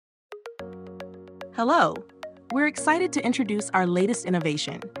Hello! We're excited to introduce our latest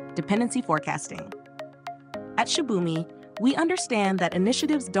innovation, dependency forecasting. At Shibumi, we understand that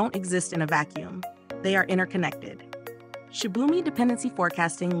initiatives don't exist in a vacuum. They are interconnected. Shibumi Dependency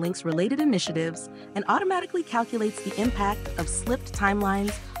Forecasting links related initiatives and automatically calculates the impact of slipped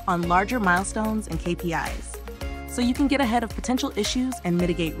timelines on larger milestones and KPIs, so you can get ahead of potential issues and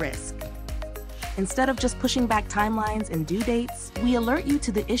mitigate risk. Instead of just pushing back timelines and due dates, we alert you to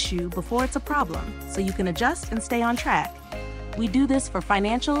the issue before it's a problem, so you can adjust and stay on track. We do this for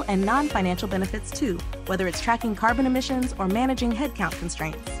financial and non-financial benefits too, whether it's tracking carbon emissions or managing headcount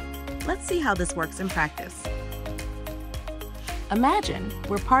constraints. Let's see how this works in practice. Imagine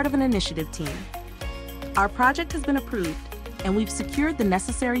we're part of an initiative team. Our project has been approved, and we've secured the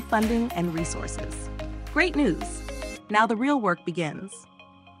necessary funding and resources. Great news! Now the real work begins.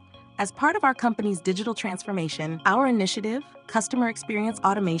 As part of our company's digital transformation, our initiative, Customer Experience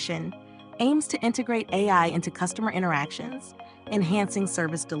Automation, aims to integrate AI into customer interactions, enhancing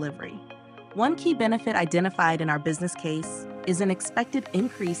service delivery. One key benefit identified in our business case is an expected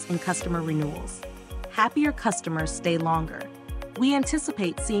increase in customer renewals. Happier customers stay longer. We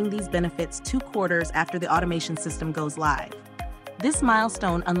anticipate seeing these benefits 2 quarters after the automation system goes live. This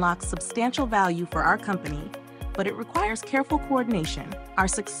milestone unlocks substantial value for our company, but it requires careful coordination. Our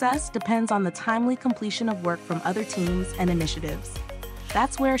success depends on the timely completion of work from other teams and initiatives.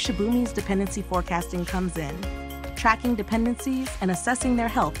 That's where Shibumi's dependency forecasting comes in, tracking dependencies and assessing their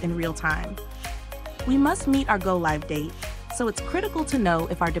health in real time. We must meet our go-live date, so it's critical to know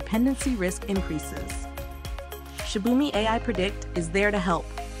if our dependency risk increases. Shibumi AI Predict is there to help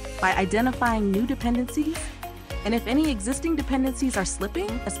by identifying new dependencies, and if any existing dependencies are slipping,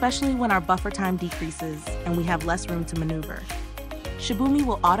 especially when our buffer time decreases and we have less room to maneuver. Shibumi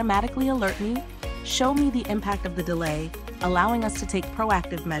will automatically alert me, show me the impact of the delay, allowing us to take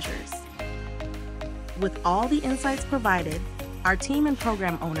proactive measures. With all the insights provided, our team and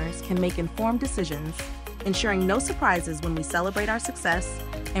program owners can make informed decisions, ensuring no surprises when we celebrate our success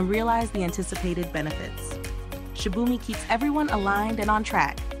and realize the anticipated benefits. Shibumi keeps everyone aligned and on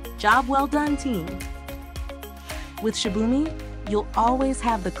track. Job well done, team! With Shibumi, you'll always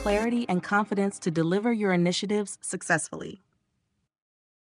have the clarity and confidence to deliver your initiatives successfully.